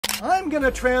I'm gonna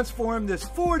transform this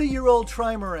 40-year-old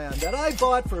Trimaran that I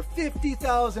bought for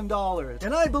 $50,000,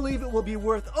 and I believe it will be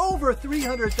worth over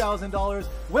 $300,000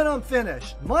 when I'm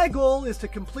finished. My goal is to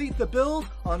complete the build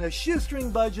on a shoestring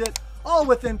budget, all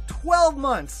within 12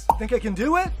 months. Think I can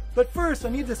do it? But first, I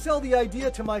need to sell the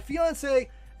idea to my fiance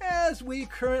as we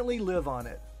currently live on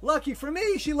it. Lucky for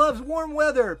me, she loves warm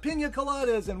weather, pina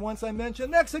coladas, and once I mention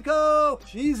Mexico,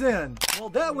 she's in. Well,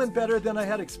 that went better than I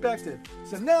had expected.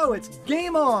 So now it's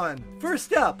game on. First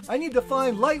step, I need to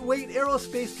find lightweight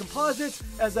aerospace composites,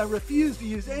 as I refuse to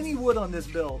use any wood on this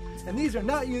build. And these are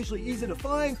not usually easy to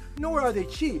find, nor are they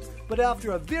cheap. But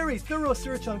after a very thorough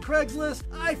search on Craigslist,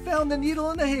 I found the needle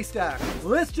in the haystack.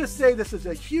 Let's just say this is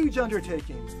a huge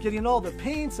undertaking. Getting all the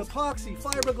paints, epoxy,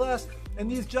 fiberglass, and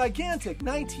these gigantic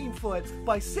 19-foot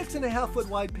by 6.5-foot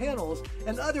wide panels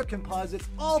and other composites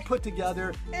all put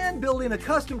together, and building a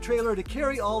custom trailer to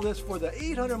carry all this for the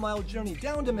 800-mile journey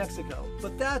down to Mexico.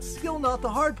 But that's still not the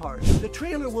hard part. The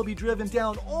trailer will be driven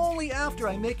down only after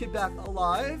I make it back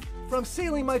alive from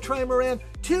sailing my Trimaran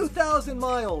 2,000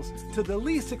 miles to the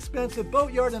least expensive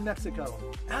boatyard in Mexico.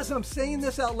 As I'm saying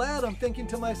this out loud, I'm thinking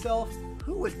to myself,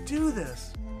 who would do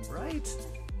this, right?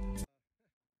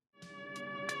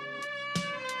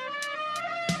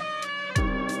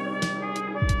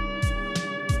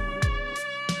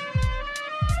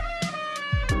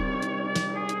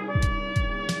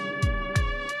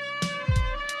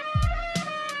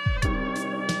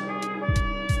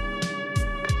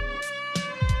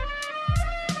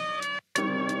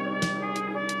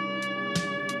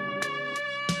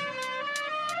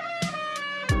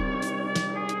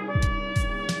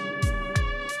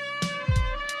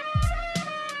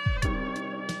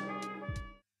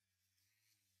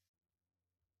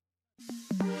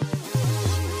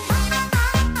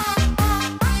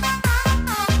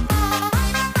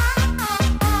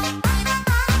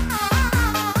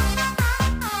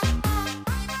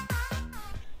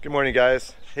 Good morning,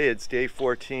 guys. Hey, it's day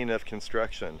 14 of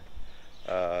construction.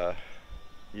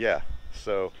 Yeah,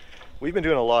 so we've been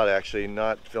doing a lot, actually,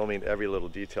 not filming every little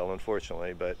detail,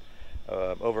 unfortunately, but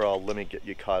overall, let me get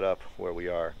you caught up where we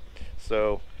are.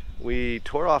 So we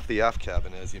tore off the aft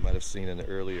cabin, as you might have seen in the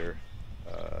earlier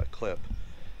clip,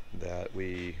 that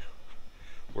we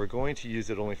were going to use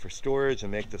it only for storage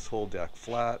and make this whole deck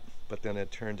flat, but then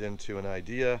it turned into an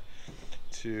idea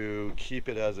to keep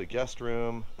it as a guest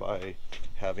room by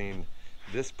having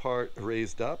this part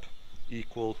raised up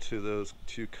equal to those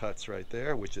two cuts right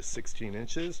there, which is 16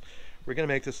 inches. We're going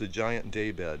to make this a giant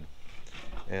day bed,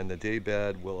 and the day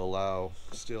bed will allow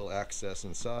still access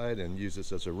inside and use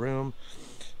this as a room,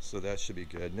 so that should be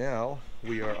good. Now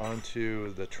we are on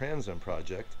to the transom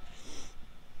project,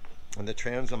 and the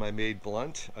transom I made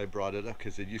blunt. I brought it up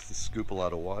because it used to scoop a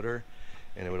lot of water,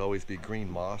 and it would always be green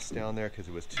moss down there because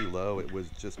it was too low. It was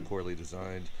just poorly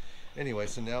designed. Anyway,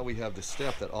 so now we have the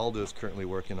step that Aldo is currently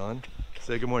working on.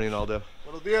 Say good morning, Aldo.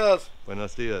 Buenos dias.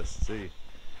 Buenos dias. See.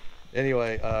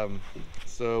 Anyway,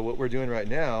 so what we're doing right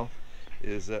now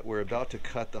is that we're about to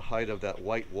cut the height of that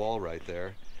white wall right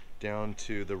there down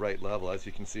to the right level. As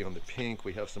you can see on the pink,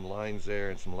 we have some lines there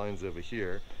and some lines over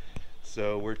here.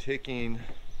 So we're taking,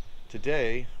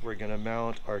 today, we're going to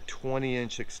mount our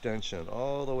 20-inch extension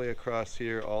all the way across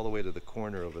here, all the way to the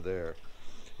corner over there.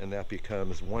 And that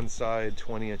becomes one side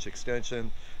 20-inch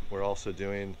extension. We're also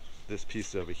doing this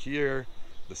piece over here,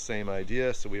 the same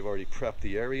idea. So we've already prepped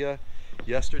the area.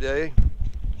 Yesterday,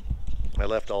 I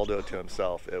left Aldo to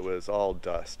himself. It was all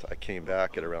dust. I came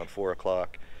back at around 4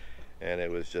 o'clock, and it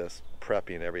was just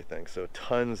prepping everything. So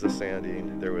tons of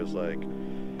sanding. There was like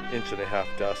 1.5 inches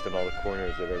dust in all the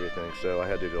corners of everything. So I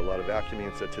had to do a lot of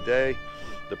vacuuming. So today,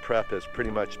 the prep has pretty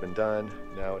much been done.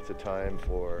 Now it's a time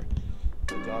for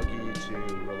the doggy to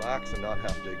relax and not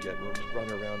have to get run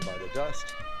around by the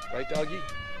dust. Right, doggy?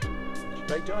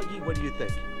 Right, doggy? What do you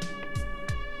think?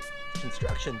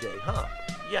 Construction day, huh?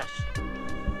 Yes.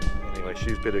 Anyway,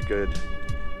 she's been a good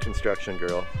construction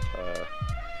girl.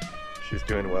 She's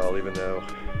doing well, even though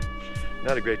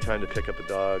not a great time to pick up a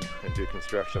dog and do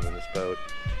construction in this boat.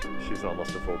 She's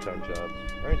almost a full-time job,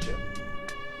 aren't you?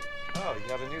 Oh, you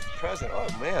have a new present. Oh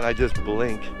man, I just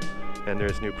blink and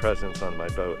there's new presents on my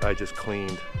boat. I just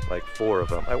cleaned like 4 of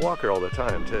them. I walk her all the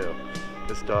time too.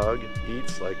 This dog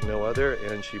eats like no other,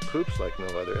 and she poops like no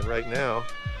other. And right now,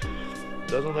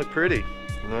 doesn't look pretty.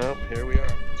 No, here we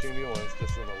are, 2 new ones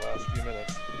just in the last few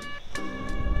minutes.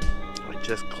 I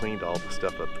just cleaned all the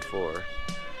stuff up before.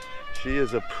 She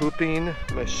is a pooping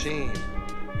machine.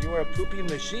 You are a pooping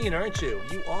machine, aren't you?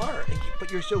 You are,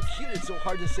 but you're so cute, it's so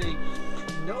hard to say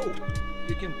no.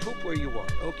 You can poop where you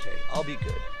want. Okay, I'll be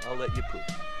good. I'll let you poop.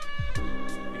 You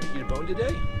gonna eat a bone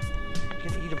today?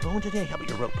 gonna eat a bone today? How about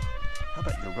your rope? How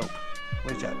about your rope?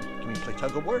 What is that? Can we play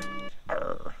tug of war?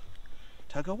 Arr.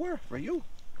 Tug of war for you?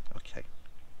 Okay.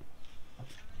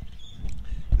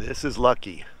 This is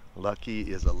Lucky. Lucky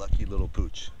is a lucky little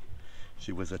pooch.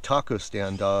 She was a taco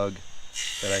stand dog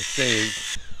that I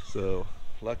saved. So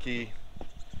Lucky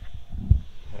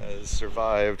has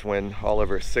survived when all of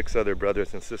her 6 other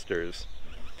brothers and sisters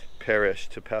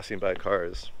perished to passing by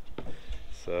cars.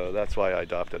 So that's why I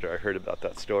adopted her. I heard about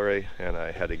that story and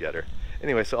I had to get her.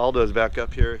 Anyway, so Aldo's back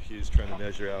up here. He's trying to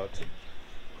measure out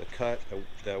the cut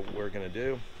that we're gonna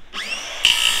do.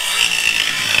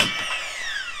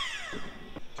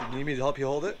 Do you need me to help you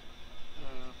hold it?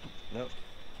 No.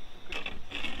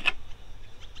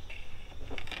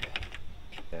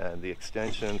 And the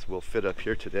extensions will fit up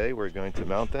here today. We're going to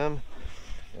mount them.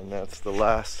 And that's the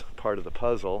last part of the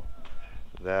puzzle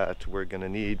that we're gonna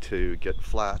need to get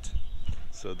flat.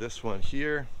 So this one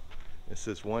here, this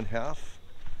is 1/2,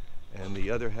 and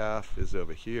the other half is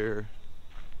over here.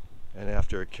 And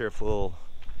after a careful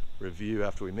review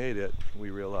after we made it, we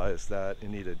realized that it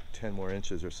needed 10 more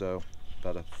inches or so,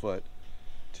 about a foot,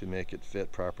 to make it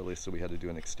fit properly. So we had to do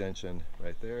an extension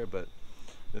right there, but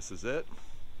this is it.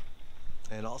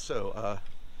 And also,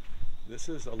 this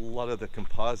is a lot of the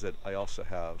composite I also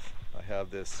have. I have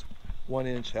this 1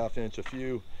 inch, 1/2 inch, a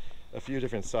few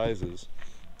different sizes.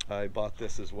 I bought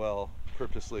this as well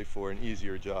purposely for an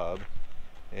easier job.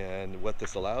 And what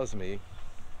this allows me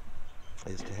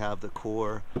is to have the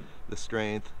core, the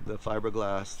strength, the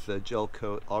fiberglass, the gel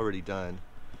coat already done.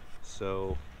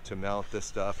 So to mount this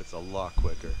stuff, it's a lot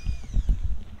quicker.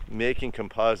 Making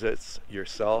composites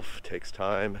yourself takes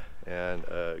time and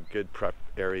a good prep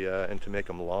area, and to make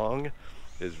them long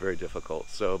is very difficult.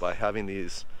 So by having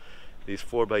these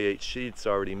 4x8 sheets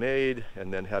already made,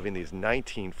 and then having these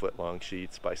 19-foot long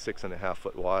sheets by 6.5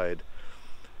 foot wide,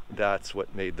 that's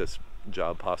what made this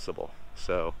job possible.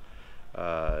 So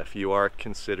if you are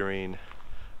considering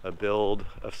a build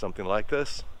of something like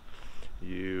this,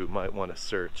 you might want to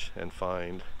search and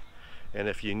find. And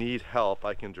if you need help,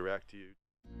 I can direct you.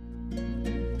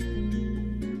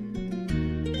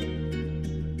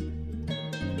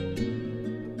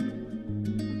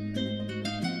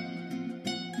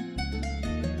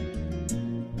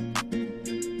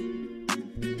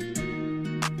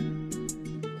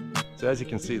 So as you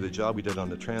can see, the job we did on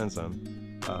the transom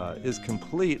is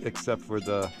complete except for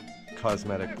the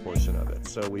cosmetic portion of it.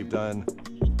 So we've done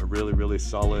a really, really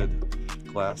solid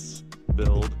glass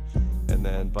build. And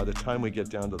then by the time we get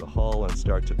down to the hull and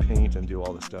start to paint and do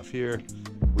all the stuff here,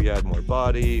 we add more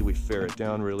body, we fair it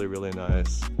down really, really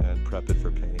nice, and prep it for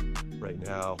paint. Right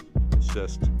now, it's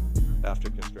just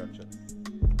after construction.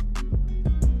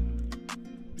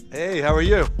 Hey, how are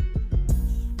you?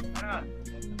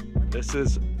 This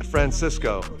is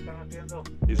Francisco.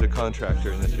 He's a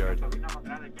contractor in this yard.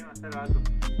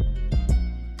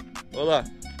 Hola.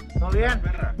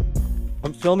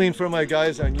 I'm filming for my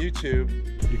guys on YouTube.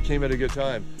 You came at a good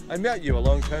time. I met you a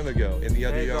long time ago in the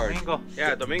other yard. Domingo.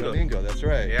 Yeah, Domingo. Domingo, that's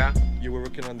right. Yeah. You were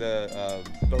working on the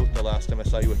boat the last time I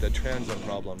saw you with the transom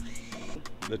problem.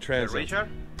 The transom. Richard?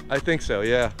 I think so,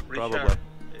 yeah, Richard. probably.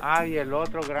 Ah, y el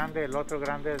otro grande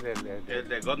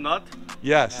The God Nut?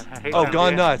 Yes. He Oh, también.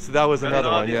 Gone Nuts. That was another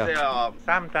one, is yeah. the,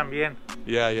 Sam también.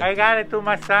 Yeah, I yeah. got it to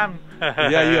my Sam.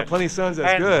 Yeah, you have plenty of sons.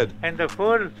 That's and, good. And the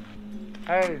food,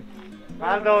 hey,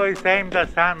 Aldo is same the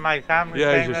son, my son is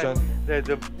Yeah, he's same your son.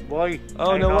 The boy.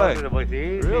 Oh, I no know way. The boy.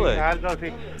 Sí, Really? Sí, Aldo,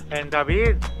 sí. And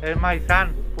David is my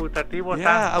son, putativo son.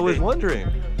 Yeah, I was Sí. wondering.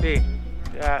 Sí.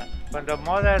 When the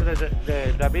mother,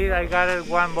 the David, I got it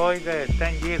one boy, the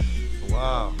 10 years.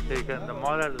 Wow. Sí, and the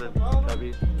mother, the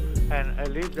David. And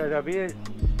at least the David,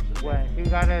 when he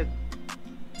got it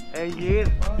 8 years,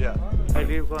 Yeah. I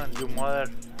live with your mother.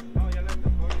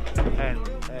 And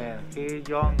he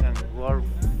young and work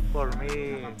for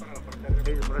me.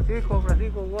 Francisco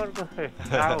work.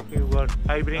 Now he work.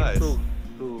 I bring Nice. to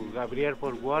Gabriel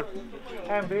for work.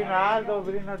 And bring Aldo,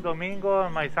 bring Domingo,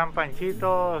 and my son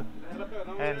Panchito,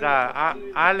 and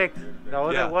Alex, the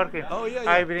other Yeah. working. Oh, yeah,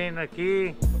 yeah. I bring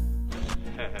Key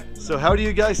So how do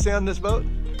you guys sand this boat?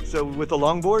 So with the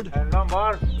longboard? and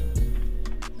Lombard.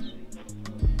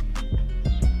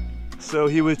 So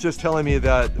he was just telling me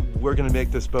that we're going to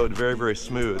make this boat very, very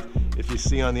smooth. If you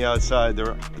see on the outside,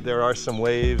 there are some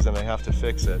waves, and I have to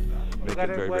fix it. You Make got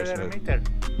it a very, very weather smooth. meter.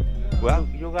 Well,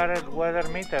 You got a weather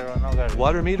meter or no? Got it?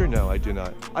 water meter? No, I do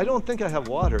not. I don't think I have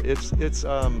water. It's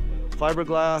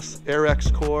fiberglass,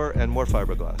 Airex core, and more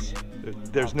fiberglass.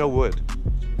 There's no wood.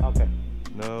 Okay.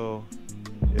 No.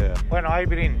 Yeah. Bueno, I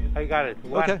got it.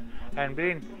 One, Okay. And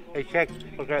bring a check.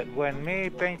 Okay, when me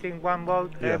painting one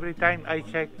boat, Yeah. every time I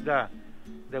check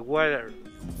the weather.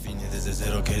 Vine desde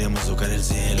cero, queríamos tocar el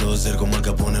cielo, ser como el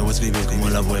Capone o escribir como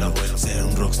el abuelo, ser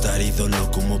un rockstar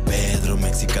ídolo como Pedro,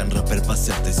 mexican rapper pa'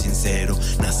 serte sincero,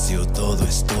 nació todo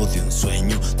esto de un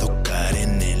sueño, tocar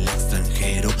en el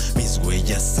extranjero, mis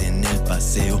huellas en el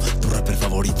paseo, tu rapper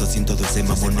favorito sin todo ese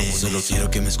mamoneo, solo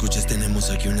quiero que me escuches, tenemos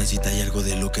aquí una cita y algo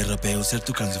de lo que rapeo, ser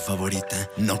tu canción favorita,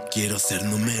 no quiero ser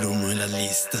número uno en las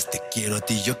listas, te quiero a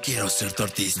ti, yo quiero ser tu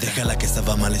artista, déjala que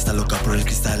estaba mal, está loca por el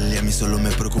cristal y a mí solo me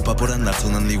preocupa por andar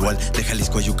sonando igual, de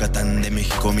Jalisco a Yucatán, de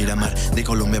México a Miramar, de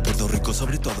Colombia a Puerto Rico,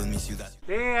 sobre todo en mi ciudad.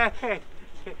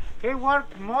 He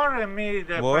worked more than me,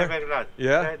 the More? fiberglass.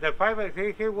 Yeah? The fiber,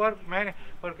 he worked many,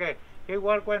 porque he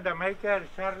worked when the maker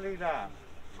Charlie, the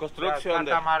Construction,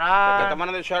 the catamaran.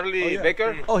 catamaran de Charlie Oh, yeah.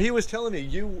 Baker. Oh, he was telling me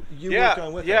you Yeah, worked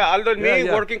on with him. yeah, Aldo and me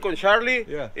Yeah. working con Charlie.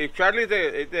 Yeah. Charlie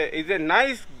is a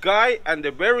nice guy and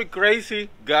a very crazy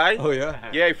guy. Oh, yeah?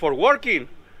 Yeah, for working.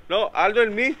 No, Aldo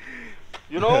and me,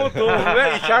 you know,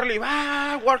 y Charlie,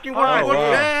 working.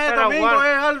 wow. Domingo,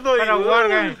 Aldo. Pero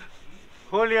working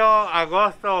Julio,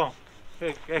 Agosto.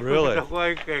 Really?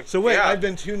 So wait, Yeah. I've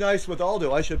been too nice with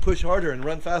Aldo. I should push harder and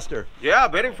run faster. Yeah,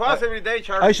 very fast every day,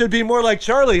 Charlie. I should be more like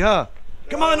Charlie, huh?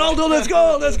 Come on, Aldo, let's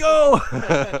go, let's go!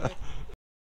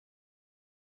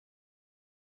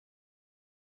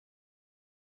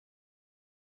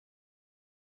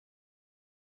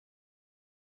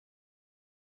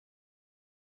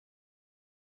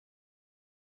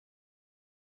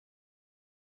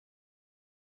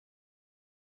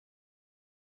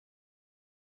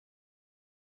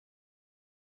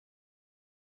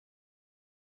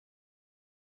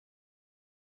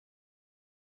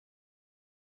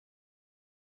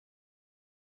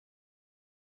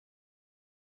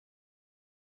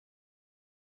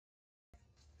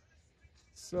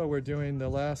 So we're doing the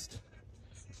last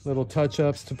little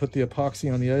touch-ups to put the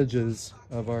epoxy on the edges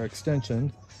of our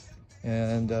extension,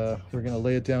 and we're going to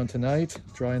lay it down tonight,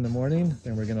 dry in the morning,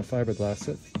 then we're going to fiberglass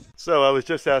it. So I was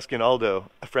just asking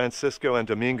Aldo, Francisco and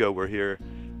Domingo were here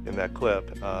in that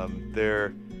clip.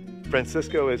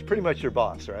 Francisco is pretty much your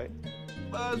boss, right?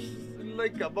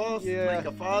 Like a boss, Yeah. like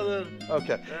a father.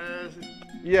 Okay.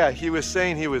 Yeah, he was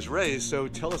saying he was raised, so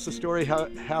tell us the story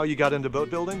how you got into boat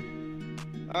building.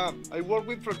 I worked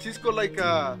with Francisco like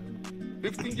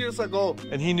 15 years ago.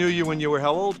 And he knew you when you were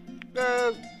how old?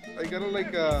 I got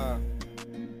like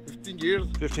 15 years.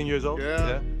 15 years old?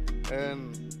 Yeah.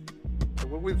 And I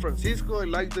worked with Francisco. I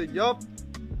liked the job.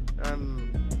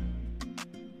 And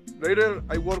later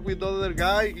I worked with other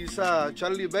guy. He's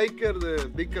Charlie Baker, the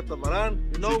big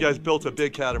catamaran. You know? So you guys built a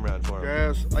big catamaran for him?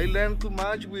 Yes. I learned too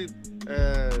much with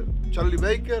Charlie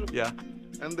Baker. Yeah.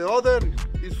 And the other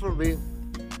is for me.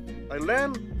 I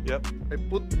learned. Yep. I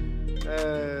put.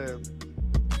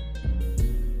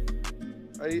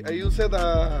 I used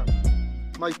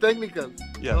my technical.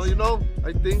 Yes. So, you know,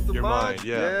 I think too Your much. mind,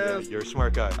 yeah. Yes. You're a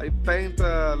smart guy. I paint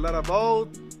a lot of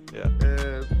boat. Yeah.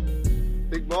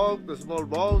 Big boat, the small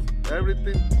boat,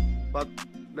 everything. But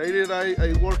later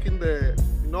I work in the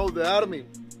army.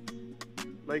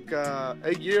 Like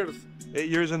 8 years. 8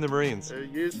 years in the Marines.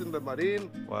 8 years in the Marine.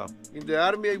 Wow. In the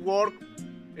army I work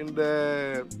in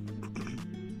the.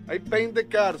 I paint the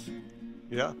cars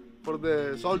Yeah? for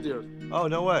the soldiers. Oh,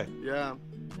 no way. Yeah.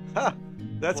 Ha!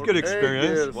 That's For good 8 experience.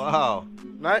 years. Wow.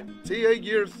 See, 8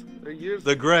 years. 8 years.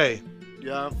 The gray.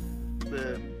 Yeah.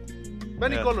 The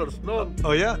many Yeah. colors. No.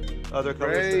 Oh, yeah? Other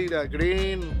colors? Gray, too?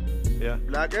 green, Yeah.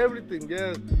 black, everything.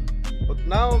 Yeah. But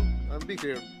now I'm big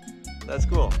here. That's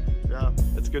cool. Yeah.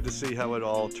 It's good to see how it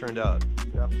all turned out.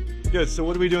 Yeah. Good. So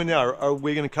what are we doing now? Are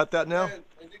we going to cut that now? And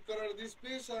I did color this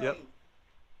piece and Yep.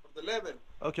 for the level.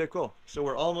 Okay, cool. So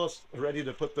we're almost ready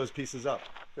to put those pieces up.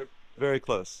 Very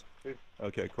close.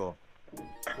 Okay, cool.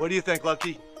 What do you think,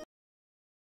 Lucky?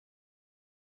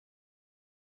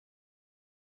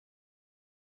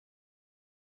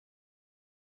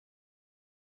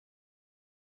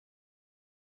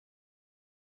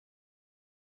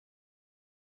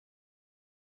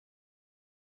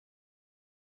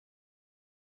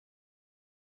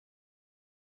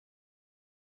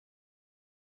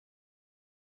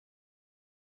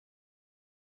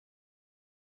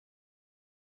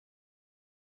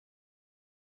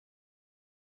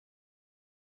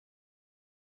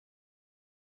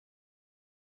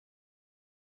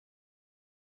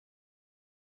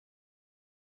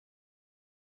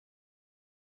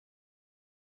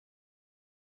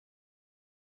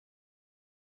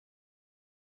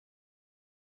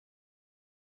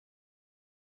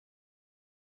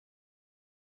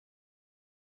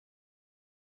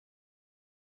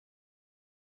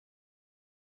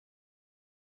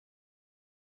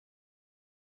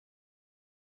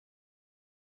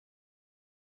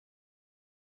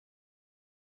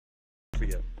 for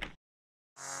you.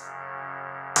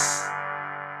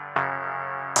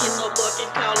 In no bucket,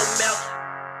 call them out.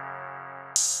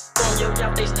 On your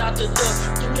yacht, they start to duck.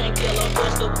 You can't kill a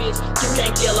bust a bitch. You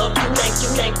can't kill a, you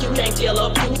can't kill a,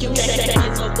 you can't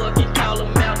in no bucket, call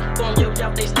them out. On your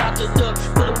yacht, they start to duck.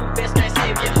 Bulletproof vest can't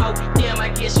save your hoe. Damn, I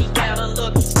guess you gotta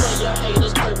look. Player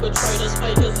haters, perpetrators,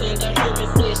 fakers in the human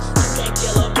flesh. You can't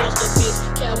kill a bust a bitch.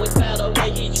 Coward by the way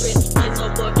he dressed.